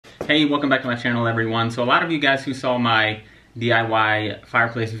Hey, welcome back to my channel, everyone. So a lot of you guys who saw my DIY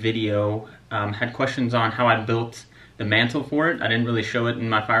fireplace video had questions on how I built the mantle for it. I didn't really show it in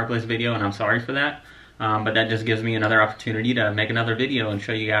my fireplace video, and I'm sorry for that. But that just gives me another opportunity to make another video and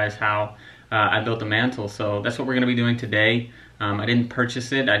show you guys how I built the mantle. So that's what we're going to be doing today. I didn't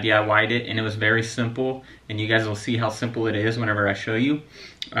purchase it, I DIY'd it, and it was very simple, and you guys will see how simple it is whenever I show you.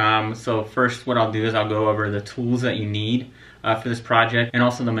 So first what I'll do is I'll go over the tools that you need for this project, and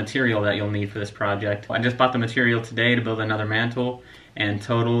also the material that you'll need for this project. I just bought the material today to build another mantle, and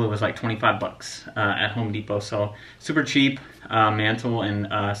total it was like 25 bucks at Home Depot. So super cheap mantle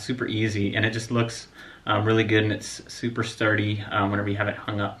and super easy, and it just looks really good, and it's super sturdy whenever you have it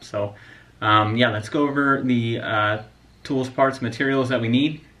hung up. So yeah, let's go over the tools, parts, materials that we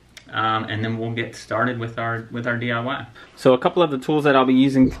need, and then we'll get started with our DIY. So a couple of the tools that I'll be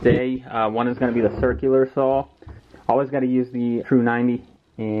using today, one is going to be the circular saw. Always got to use the True 90,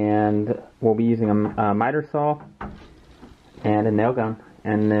 and we'll be using a miter saw and a nail gun.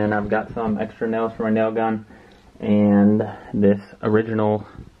 And then I've got some extra nails for my nail gun and this original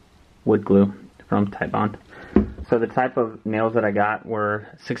wood glue from Titebond. So the type of nails that I got were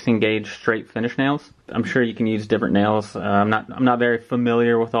 16 gauge straight finish nails. I'm sure you can use different nails. I'm not very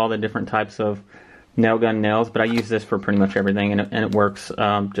familiar with all the different types of nail gun nails, but I use this for pretty much everything, and it works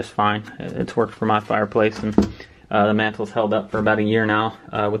just fine. It's worked for my fireplace, and the mantle's held up for about a year now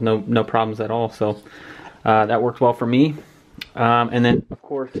with no problems at all. So that worked well for me. And then of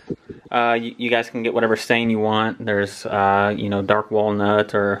course you guys can get whatever stain you want. There's you know, dark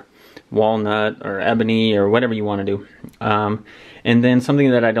walnut or ebony or whatever you want to do. And then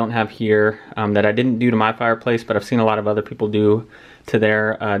something that I don't have here that I didn't do to my fireplace, but I've seen a lot of other people do to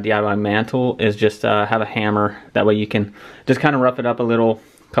their DIY mantle, is just have a hammer. That way you can just kind of rough it up a little,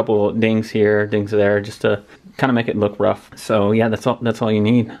 couple dings here, dings there, just to kind of make it look rough. So yeah, that's all you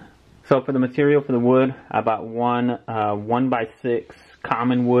need. So for the material for the wood, I bought one 1x6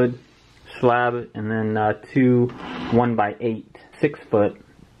 common wood slab, and then two 1x8 6-foot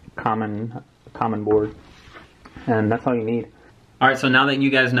common board, and that's all you need. Alright, so now that you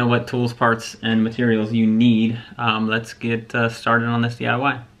guys know what tools, parts, and materials you need, let's get started on this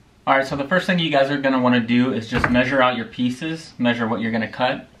DIY. Alright, so the first thing you guys are going to want to do is just measure out your pieces, measure what you're going to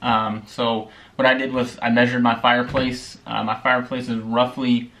cut. So what I did was I measured my fireplace. My fireplace is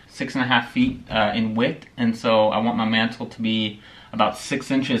roughly 6.5 feet in width, and so I want my mantle to be about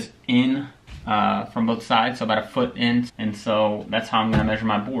 6 inches in from both sides, so about a foot in, and so that's how I'm going to measure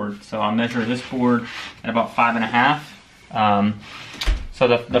my board. So I'll measure this board at about 5.5. So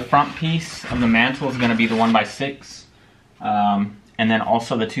the front piece of the mantle is going to be the 1x6, and then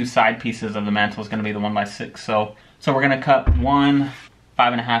also the two side pieces of the mantle is going to be the 1x6. So we're going to cut one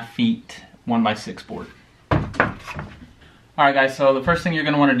 5.5 feet 1x6 board. Alright guys, so the first thing you're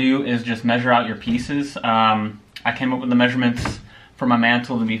going to want to do is just measure out your pieces. I came up with the measurements for my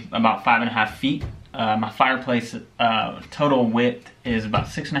mantle to be about 5.5 feet. My fireplace total width is about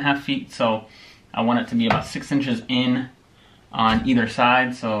 6.5 feet, so I want it to be about 6 inches in on either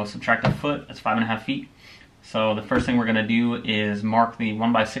side, so subtract a foot, that's 5.5 feet. So the first thing we're going to do is mark the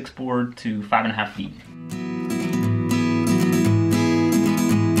 1x6 board to 5.5 feet.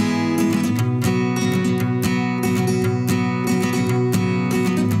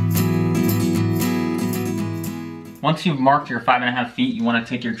 Once you've marked your 5.5 feet, you want to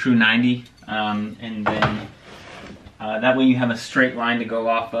take your True 90, and then that way you have a straight line to go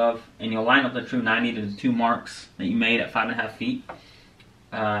off of, and you'll line up the True 90 to the two marks that you made at 5.5 feet,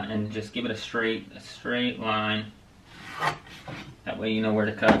 and just give it a straight line. That way you know where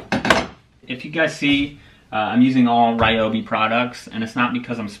to cut. If you guys see, I'm using all Ryobi products, and it's not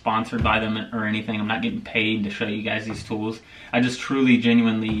because I'm sponsored by them or anything. I'm not getting paid to show you guys these tools. I just truly,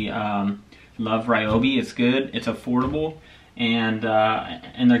 genuinely love Ryobi. It's good, it's affordable, and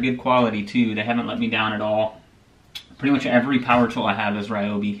they're good quality too. They haven't let me down at all. Pretty much every power tool I have is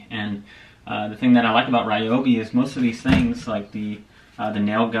Ryobi, and the thing that I like about Ryobi is most of these things, like the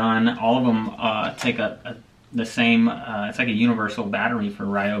nail gun, all of them take the same, it's like a universal battery for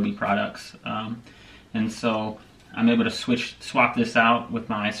Ryobi products, and so I'm able to swap this out with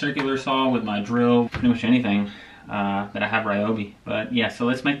my circular saw, with my drill, pretty much anything that I have Ryobi. But yeah, so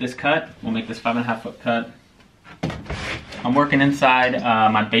let's make this cut. We'll make this 5.5 foot cut. I'm working inside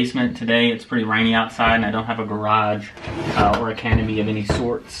my basement today. It's pretty rainy outside, and I don't have a garage or a canopy of any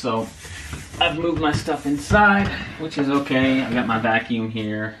sort, so I've moved my stuff inside, which is okay. I got my vacuum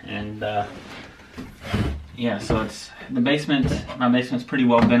here, and yeah, so it's the basement. My basement's pretty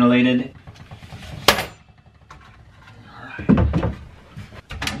well ventilated.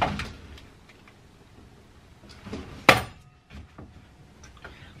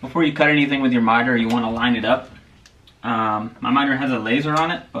 before you cut anything with your miter, you want to line it up. My miter has a laser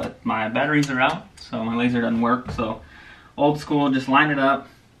on it, but my batteries are out, so my laser doesn't work. So old school, just line it up.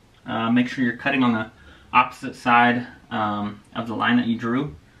 Make sure you're cutting on the opposite side of the line that you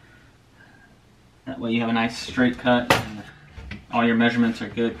drew. That way you have a nice straight cut and all your measurements are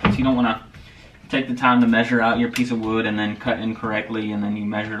good, because you don't want to take the time to measure out your piece of wood and then cut incorrectly and then you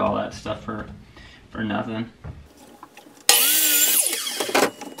measured all that stuff for nothing.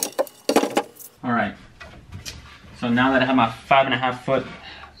 Alright, so now that I have my 5.5 foot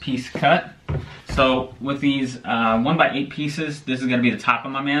piece cut, so with these 1x8 pieces, this is going to be the top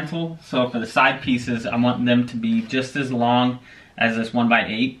of my mantle. So for the side pieces, I want them to be just as long as this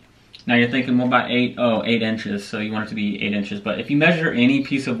 1x8. Now you're thinking 1x8, oh, 8 inches, so you want it to be 8 inches. But if you measure any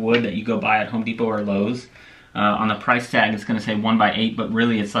piece of wood that you go buy at Home Depot or Lowe's, on the price tag it's going to say 1x8, but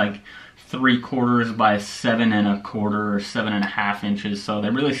really it's like 3/4 by 7.25 or 7.5 inches. So they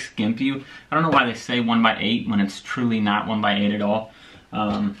really skimp you. I don't know why they say 1x8 when it's truly not 1x8 at all.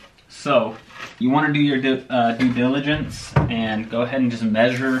 So you want to do your due diligence and go ahead and just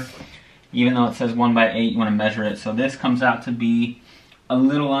measure. Even though it says 1x8, you want to measure it. So this comes out to be a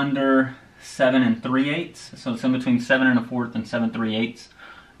little under 7 3/8. So it's in between 7 1/4 and 7 3/8.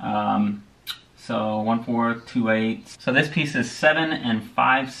 So 1/4, 2/8. So this piece is 7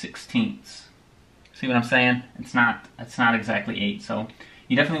 5/16. See what I'm saying? It's not exactly 8. So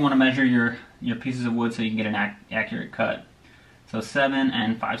you definitely want to measure your pieces of wood so you can get an accurate cut. So 7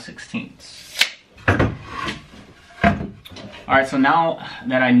 5/16. Alright, so now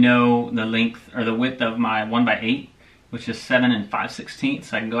that I know the length or the width of my 1x8, which is 7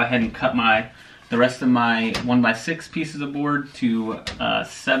 5/16, I can go ahead and cut the rest of my 1x6 pieces of board to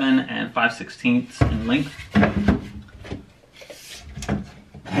 7 5/16 in length.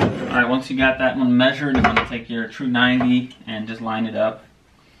 Alright, once you got that one measured, you're going to take your true 90 and just line it up.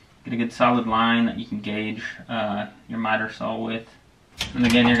 Get a good solid line that you can gauge your miter saw with. And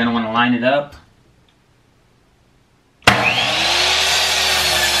again, you're going to want to line it up.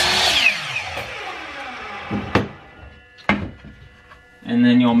 And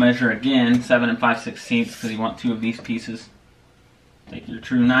then you'll measure again 7 5/16 because you want 2 of these pieces. Take your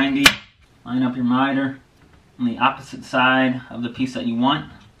true 90, line up your miter on the opposite side of the piece that you want.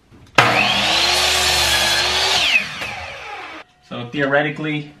 So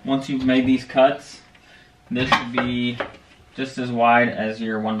theoretically, once you've made these cuts, this should be just as wide as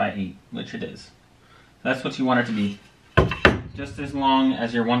your 1x8, which it is. That's what you want it to be. Just as long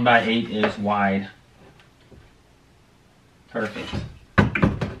as your 1x8 is wide. Perfect.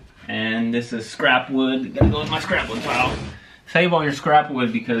 And this is scrap wood. Gotta go with my scrap wood pile. Save all your scrap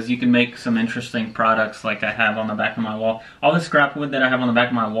wood because you can make some interesting products like I have on the back of my wall. All the scrap wood that I have on the back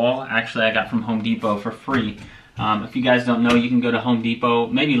of my wall, actually I got from Home Depot for free. If you guys don't know, you can go to Home Depot,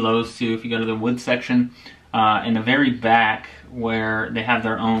 maybe Lowe's too, if you go to the wood section. In the very back where they have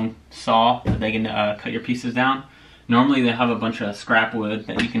their own saw that they can cut your pieces down. Normally they have a bunch of scrap wood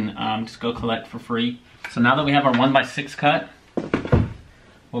that you can just go collect for free. So now that we have our 1x6 cut,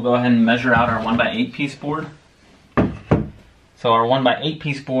 we'll go ahead and measure out our 1x8 piece board. So our 1x8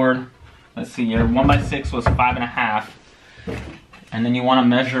 piece board, let's see, your 1x6 was 5.5. And then you want to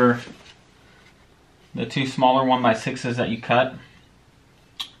measure the 2 smaller 1x6s that you cut.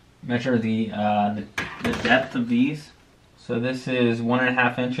 Measure the depth of these. So this is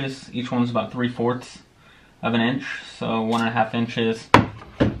 1.5 inches. Each one's about 3/4 of an inch. So 1.5 inches.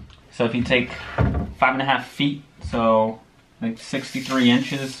 So if you take 5.5 feet, so like 63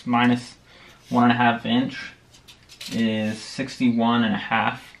 inches minus 1.5 inch is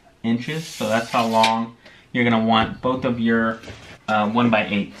 61.5 inches. So that's how long you're going to want both of your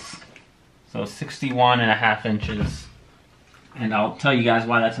 1x8s. So 61.5 inches. And I'll tell you guys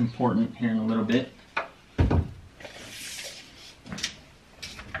why that's important here in a little bit.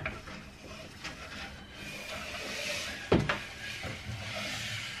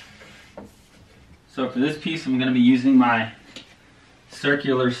 So for this piece, I'm going to be using my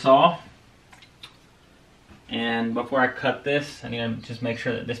circular saw. And before I cut this, I need to just make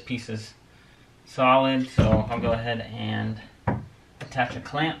sure that this piece is solid. So I'll go ahead and attach a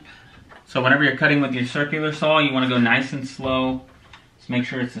clamp. So whenever you're cutting with your circular saw, you want to go nice and slow. Just make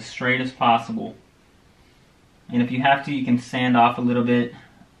sure it's as straight as possible. And if you have to, you can sand off a little bit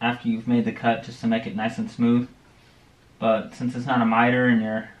after you've made the cut just to make it nice and smooth. But since it's not a miter and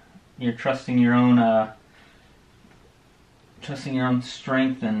you're trusting your own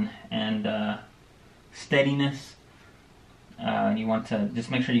strength and steadiness, you want to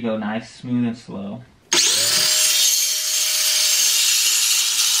just make sure you go nice, smooth, and slow.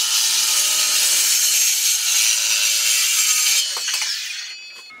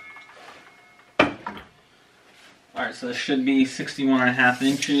 Alright, so this should be 61.5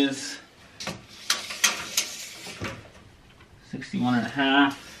 inches.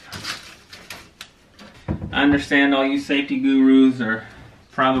 61.5. I understand all you safety gurus are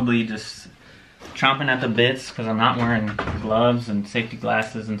probably just chomping at the bits because I'm not wearing gloves and safety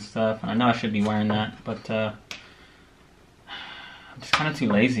glasses and stuff. I know I should be wearing that, but I'm just kind of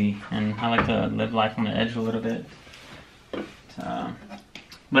too lazy, and I like to live life on the edge a little bit.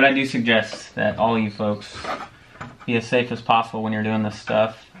 But I do suggest that all you folks be as safe as possible when you're doing this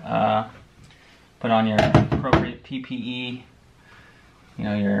stuff. Put on your appropriate PPE, you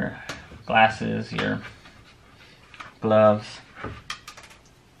know, your glasses, your gloves,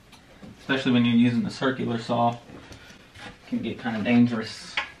 especially when you're using the circular saw. It can get kind of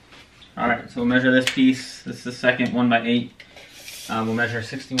dangerous. Alright, so we'll measure this piece. This is the second 1x8. We'll measure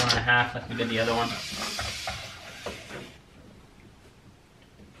 61.5 like we did the other one.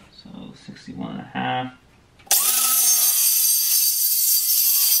 So 61.5.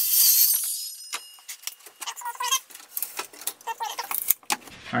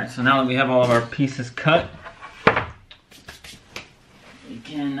 Alright, so now that we have all of our pieces cut, we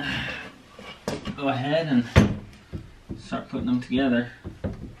can go ahead and start putting them together.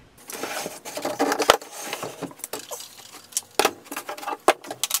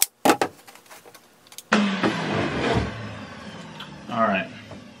 Alright,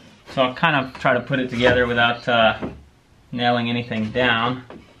 so I'll kind of try to put it together without nailing anything down.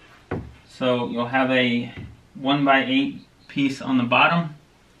 So you'll have a 1x8 piece on the bottom,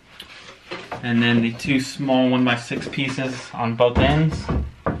 and then the two small 1x6 pieces on both ends,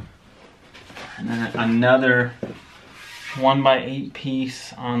 and then another 1x8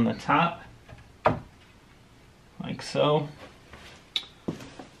 piece on the top, like so,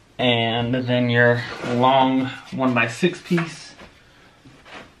 and then your long 1x6 piece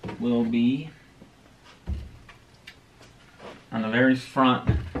will be on the very front.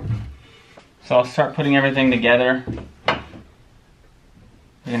 So I'll start putting everything together.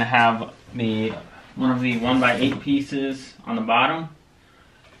 You're gonna have one of the 1x8 pieces on the bottom,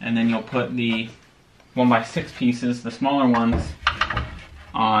 and then you'll put the 1x6 pieces, the smaller ones,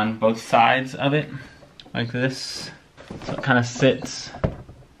 on both sides of it, like this. So it kind of sits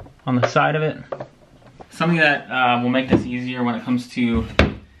on the side of it. Something that will make this easier when it comes to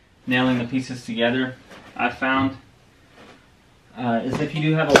nailing the pieces together, I found, is if you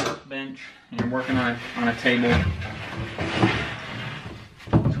do have a workbench and you're working on a table,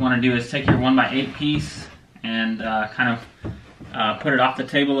 what you want to do is take your 1x8 piece and kind of put it off the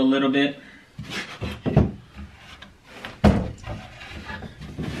table a little bit. And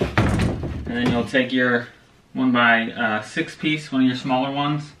then you'll take your 1x6 piece, one of your smaller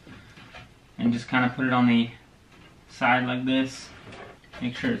ones, and just kind of put it on the side like this.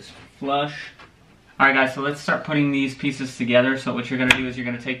 Make sure it's flush. Alright guys, so let's start putting these pieces together. So what you're going to do is you're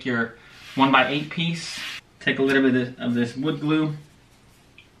going to take your 1x8 piece, take a little bit of this wood glue,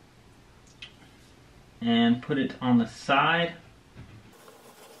 and put it on the side.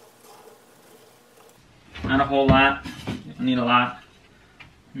 Not a whole lot, you don't need a lot.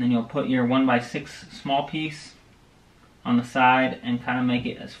 And then you'll put your 1x6 small piece on the side and kind of make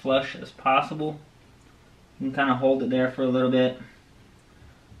it as flush as possible. You can kind of hold it there for a little bit.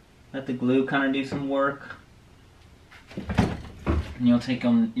 Let the glue kind of do some work. And you'll take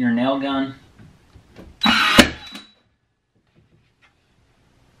your nail gun,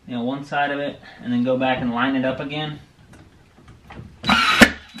 nail one side of it, and then go back and line it up again.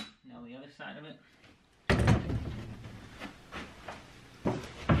 Nail the other side of it.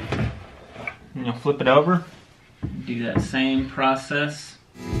 And you'll flip it over. Do that same process.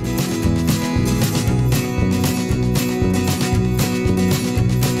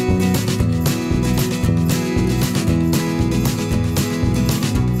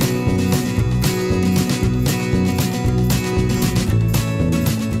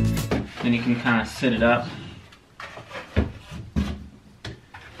 Then you can kind of sit it up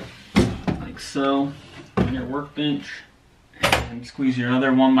like so on your workbench, and squeeze your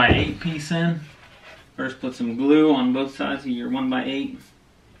other 1x8 piece in. First, put some glue on both sides of your 1x8.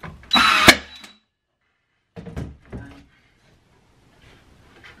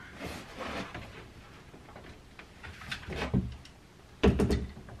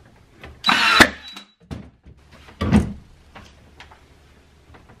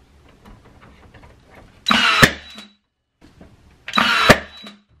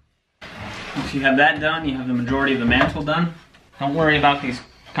 Once you have that done, you have the majority of the mantle done. Don't worry about these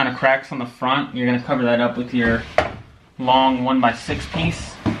kind of cracks on the front. You're going to cover that up with your long 1x6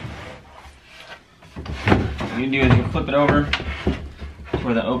 piece. What you do is you flip it over to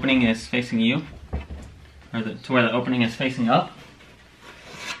where the opening is facing you. to where the opening is facing up.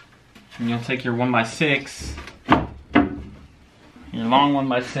 And you'll take your 1x6, your long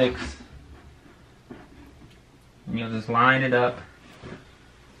 1x6, and you'll just line it up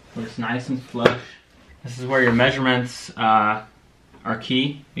where it's nice and flush. This is where your measurements are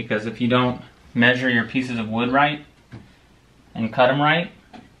key, because if you don't measure your pieces of wood right and cut them right,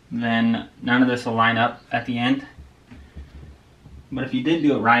 then none of this will line up at the end. But if you did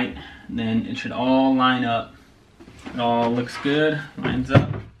do it right, then it should all line up. It all looks good, lines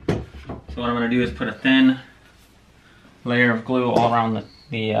up. So what I'm going to do is put a thin layer of glue all around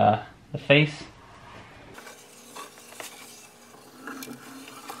the face.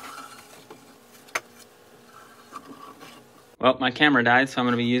 Well, my camera died, so I'm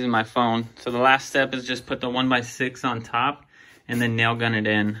going to be using my phone. So the last step is just put the 1x6 on top and then nail gun it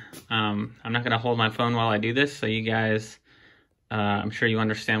in. I'm not going to hold my phone while I do this, so you guys, I'm sure you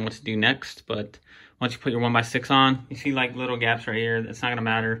understand what to do next. But once you put your 1x6 on, you see like little gaps right here. It's not going to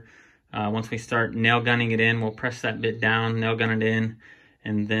matter. Once we start nail gunning it in, we'll press that bit down, nail gun it in,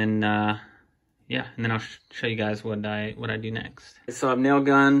 and then yeah, and then I'll show you guys what I do next. So I've nail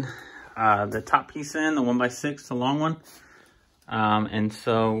gunned the top piece in, the 1x6, the long one. And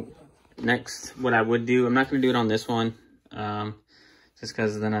so next, what I would do, I'm not going to do it on this one, just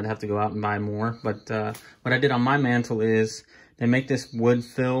because then I'd have to go out and buy more. But what I did on my mantle is they make this wood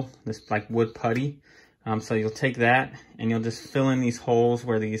fill, this like wood putty. So you'll take that and you'll just fill in these holes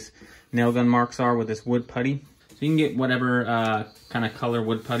where these nail gun marks are with this wood putty. So you can get whatever kind of color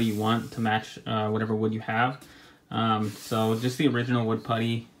wood putty you want to match whatever wood you have. So just the original wood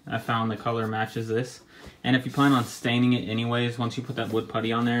putty, I found the color matches this. And if you plan on staining it anyways, once you put that wood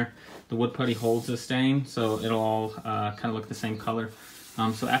putty on there, the wood putty holds the stain, so it'll all kind of look the same color.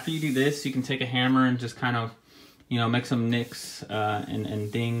 So after you do this, you can take a hammer and just kind of, you know, make some nicks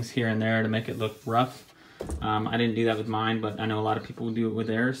and dings here and there to make it look rough. I didn't do that with mine, but I know a lot of people do it with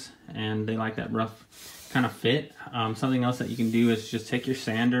theirs, and they like that rough kind of fit. Something else that you can do is just take your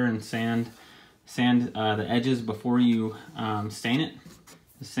sander and sand the edges before you stain it.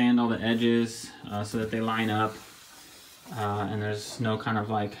 Sand all the edges so that they line up, and there's no kind of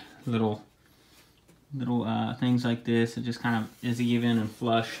like little things like this. It just kind of is even and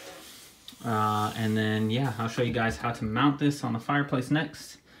flush. And then yeah, I'll show you guys how to mount this on the fireplace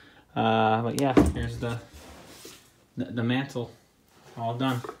next. But yeah, here's the mantle all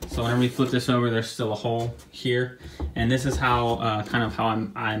done. So whenever we flip this over, there's still a hole here, and this is how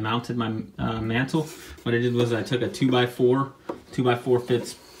I mounted my mantle. What I did was I took a 2x4. 2x4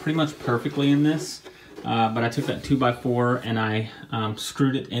 fits pretty much perfectly in this, but I took that 2x4 and I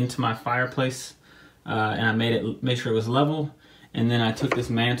screwed it into my fireplace, and I made sure it was level. And then I took this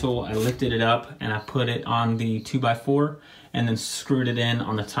mantle, I lifted it up, and I put it on the 2x4, and then screwed it in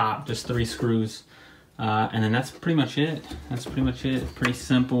on the top, just 3 screws. And then that's pretty much it. That's pretty much it. Pretty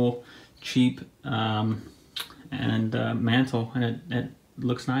simple, cheap, and mantle, and it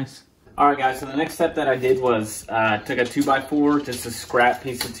looks nice. Alright guys, so the next step that I did was took a 2x4, just a scrap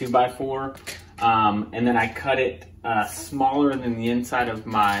piece of 2x4, and then I cut it smaller than the inside of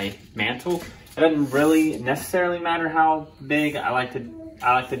my mantle. It doesn't really necessarily matter how big. I like to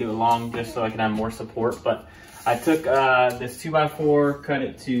do it long just so I can have more support. But I took this 2x4, cut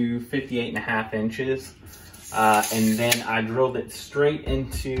it to 58.5 inches, and then I drilled it straight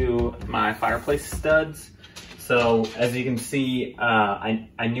into my fireplace studs. So as you can see,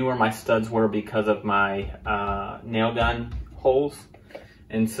 I knew where my studs were because of my nail gun holes.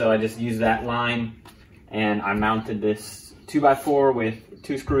 And so I just used that line, and I mounted this 2x4 with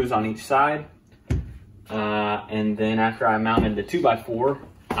 2 screws on each side. And then after I mounted the 2x4,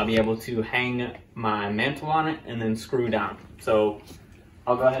 I'll be able to hang my mantle on it and then screw down. So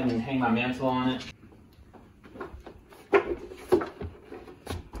I'll go ahead and hang my mantle on it.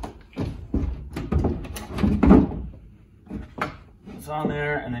 It's on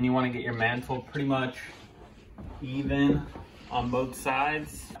there, and then you want to get your mantle pretty much even on both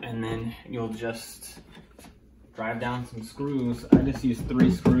sides, and then you'll just drive down some screws. I just used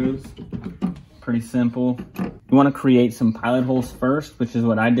 3 screws. Pretty simple. You want to create some pilot holes first, which is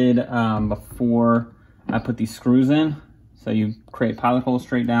what I did before I put these screws in. So you create pilot holes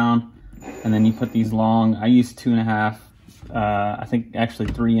straight down, and then you put these long, I used 2.5, I think actually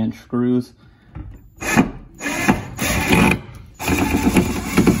 3-inch screws.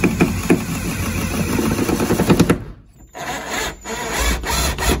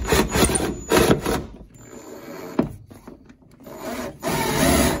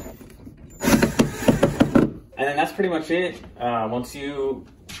 And then that's pretty much it. Once you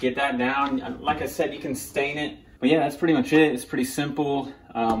get that down, like I said, you can stain it. But yeah, that's pretty much it. It's pretty simple.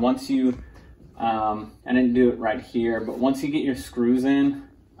 Once you I didn't do it right here, but once you get your screws in,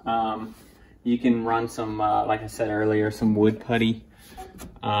 you can run some, like I said earlier, some wood putty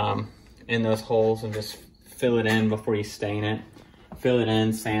in those holes and just fill it in before you stain it. Fill it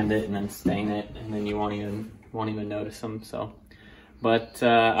in, sand it, and then stain it, and then you won't even notice them. So, but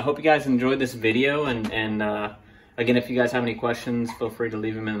I hope you guys enjoyed this video, and again, if you guys have any questions, feel free to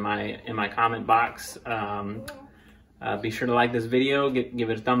leave them in my comment box. Be sure to like this video, give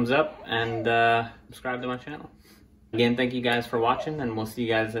it a thumbs up, and subscribe to my channel. Again, thank you guys for watching, and we'll see you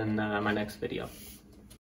guys in my next video.